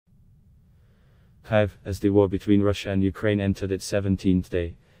Kyiv, as the war between Russia and Ukraine entered its 17th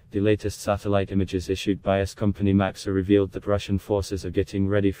day, the latest satellite images issued by US company Maxar revealed that Russian forces are getting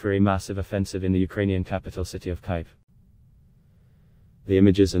ready for a massive offensive in the Ukrainian capital city of Kyiv. The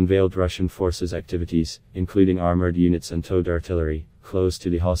images unveiled Russian forces' activities, including armored units and towed artillery, close to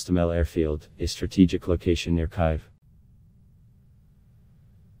the Hostomel airfield, a strategic location near Kyiv.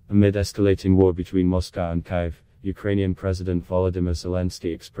 Amid escalating war between Moscow and Kyiv, Ukrainian President Volodymyr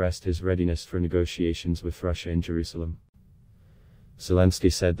Zelenskyy expressed his readiness for negotiations with Russia in Jerusalem.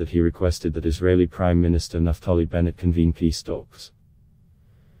 Zelenskyy said that he requested that Israeli Prime Minister Naftali Bennett convene peace talks.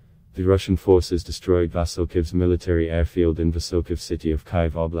 The Russian forces destroyed Vasilkiv's military airfield in Vasilkiv city of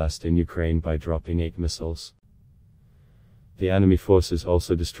Kyiv Oblast in Ukraine by dropping 8 missiles. The enemy forces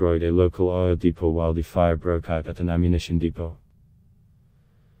also destroyed a local oil depot while the fire broke out at an ammunition depot.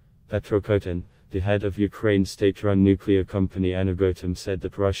 Petro Kotin, the head of Ukraine's state-run nuclear company Energoatom, said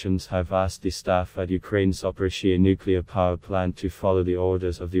that Russians have asked the staff at Ukraine's Zaporizhzhia nuclear power plant to follow the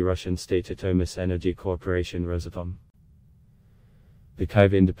orders of the Russian state Atomic Energy Corporation Rosatom. The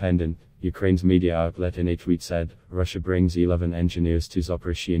Kyiv Independent, Ukraine's media outlet, in a tweet said, Russia brings 11 engineers to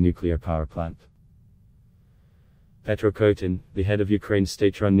Zaporizhzhia nuclear power plant. Petro Kotin, the head of Ukraine's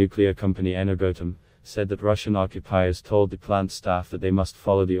state-run nuclear company Energoatom, said that Russian occupiers told the plant staff that they must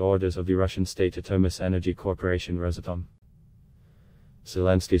follow the orders of the Russian state Atomic Energy Corporation Rosatom.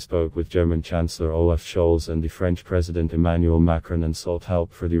 Zelenskyy spoke with German Chancellor Olaf Scholz and the French President Emmanuel Macron and sought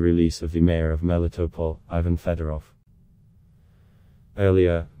help for the release of the mayor of Melitopol, Ivan Fedorov.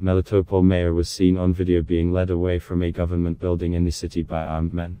 Earlier, Melitopol mayor was seen on video being led away from a government building in the city by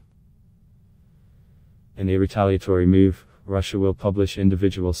armed men. In a retaliatory move, Russia will publish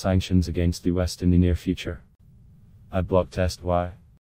individual sanctions against the West in the near future. Adblock Test Y.